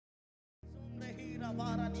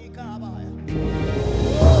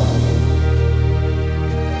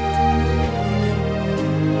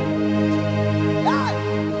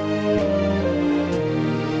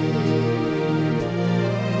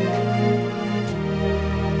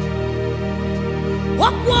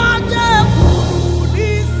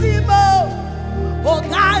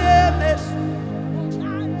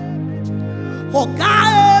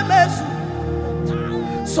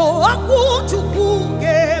So aku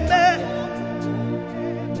chukugeme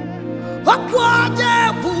akwaje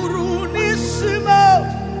burunisimo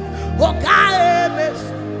okaemes.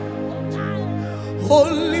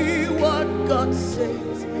 Only what God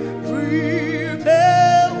says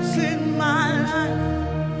prevails in my life.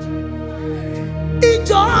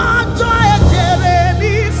 Ijojo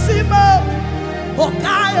ejerenisimo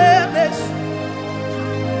okaemes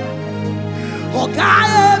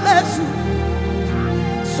okaemes.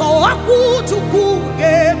 So aku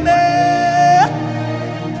chukugeme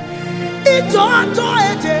ijojo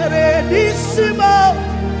ejerenisimo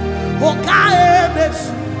okaemes.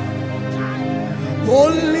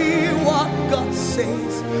 Only what God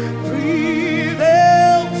says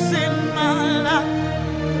prevails in my life.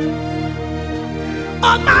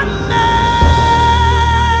 Oh my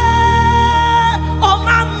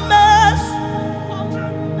mess,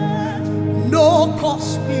 no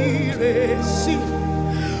conspiracy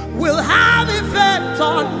will have effect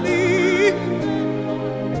on me.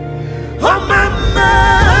 Oh my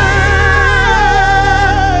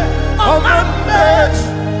mess,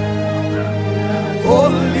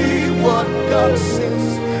 only what God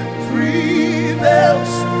says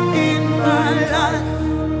prevails in my life.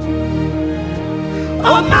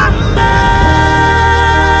 Oh my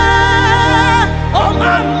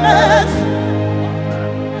mess,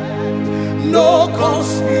 no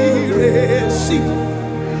conspiracy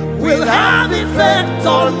will have effect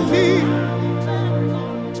on me.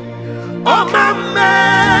 Oh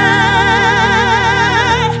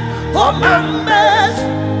my mess,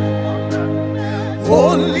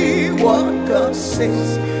 only what God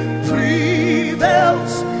says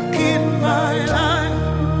prevails in my life.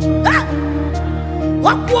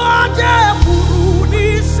 Wakwaje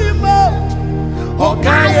burunisimo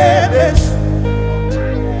okaemes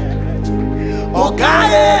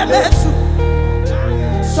okaemes.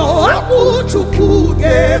 So aku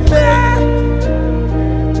chukugeme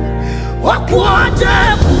wakwaje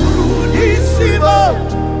burunisimo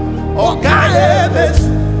okaemes.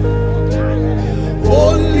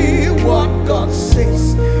 Only what God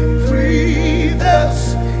says prevails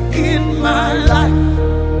in my life.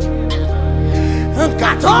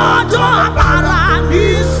 Katoto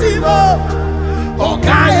aparanisimo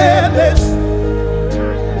okaemes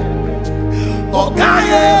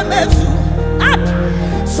okaemes.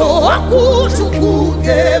 So aku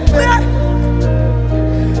chukugeme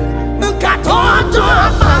katoto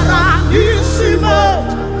aparanisimo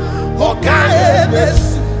okaemes.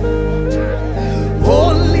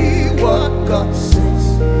 Only what God says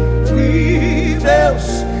prevails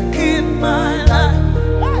in my life.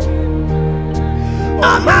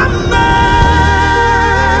 Oh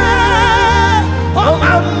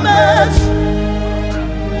my mess,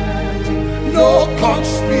 no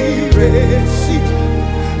conspiracy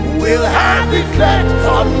will have effect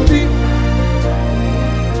on me.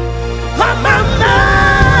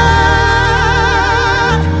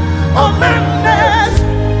 Oh my mess,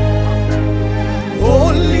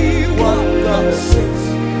 only what God says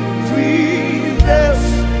prevails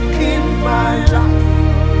in my life.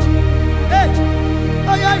 Hey,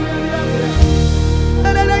 oh yeah,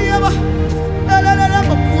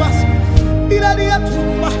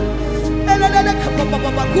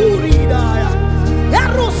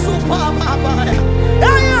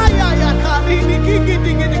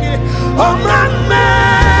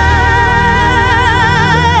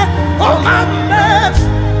 oh my mess,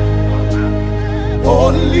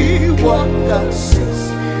 only what God says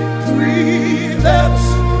prevails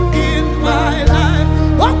in my life.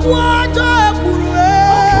 Wakwaje burunisimo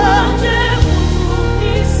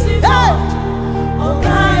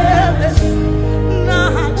okaemes.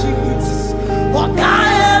 Nah Jesus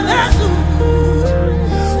okaemes.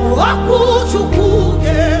 Aku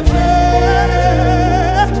chukugeme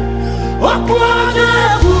wakwaje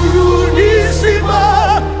burunisimo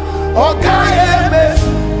okaemes.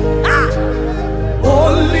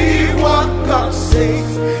 Only what God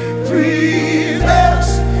says prevails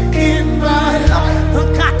in my life.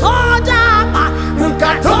 Katoja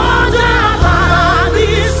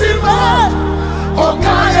aparanisimo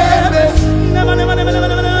okaemes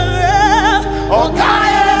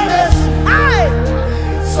okaemes.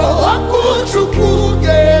 So aku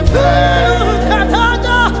chukugeme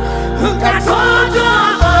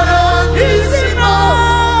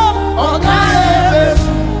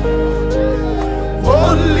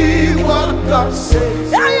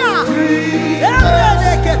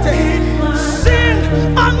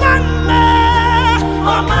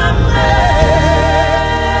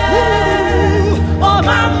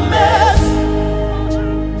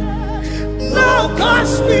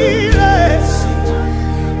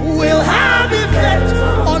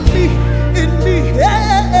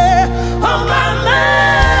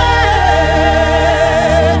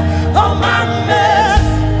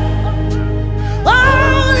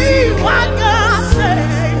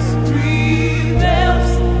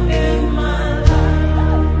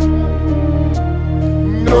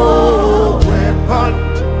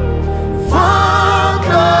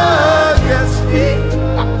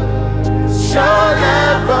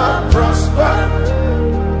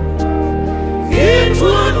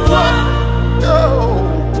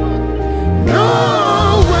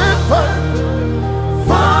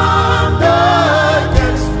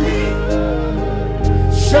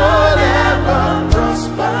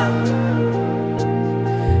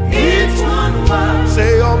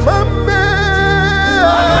Say, oh, mmee.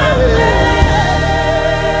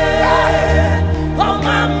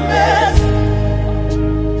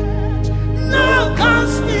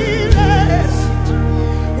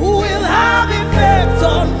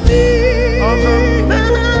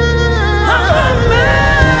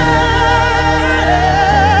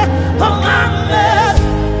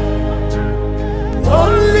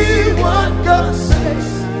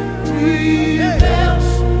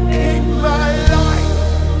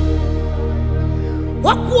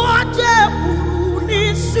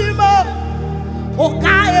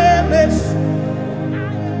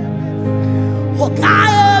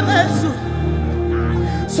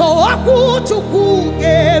 So akuchuku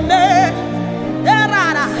gene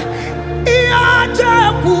erara iaje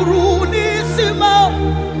kurunisimo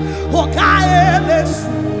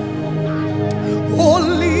okaemesu.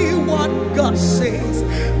 Only what God says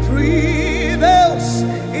prevails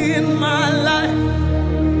in my life.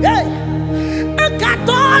 Hey,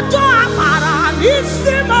 ekatojo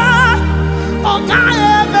aparanisimo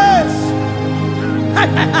okaemesu.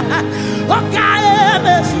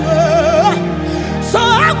 Okaemesu. So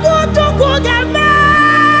I go to go get mad.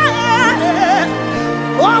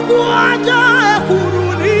 Oh, God,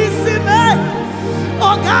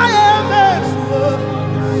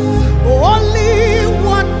 only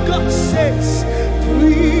what God says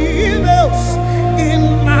prevails in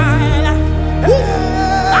my life.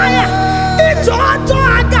 It's all to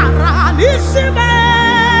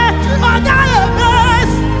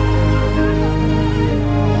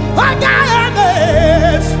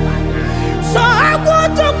so I go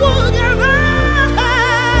to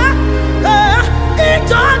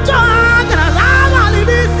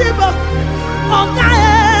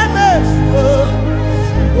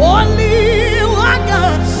only what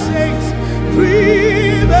God says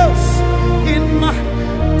prevails in my.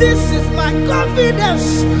 This is my confidence.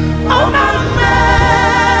 Oh, mmee,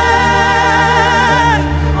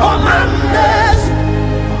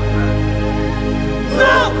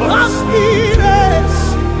 no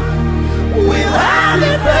conspiracy will have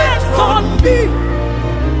effect on me.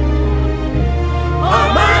 Oh,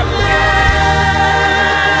 mmee,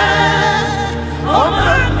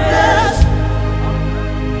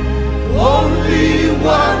 Only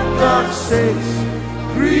what God says,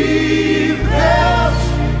 breathe.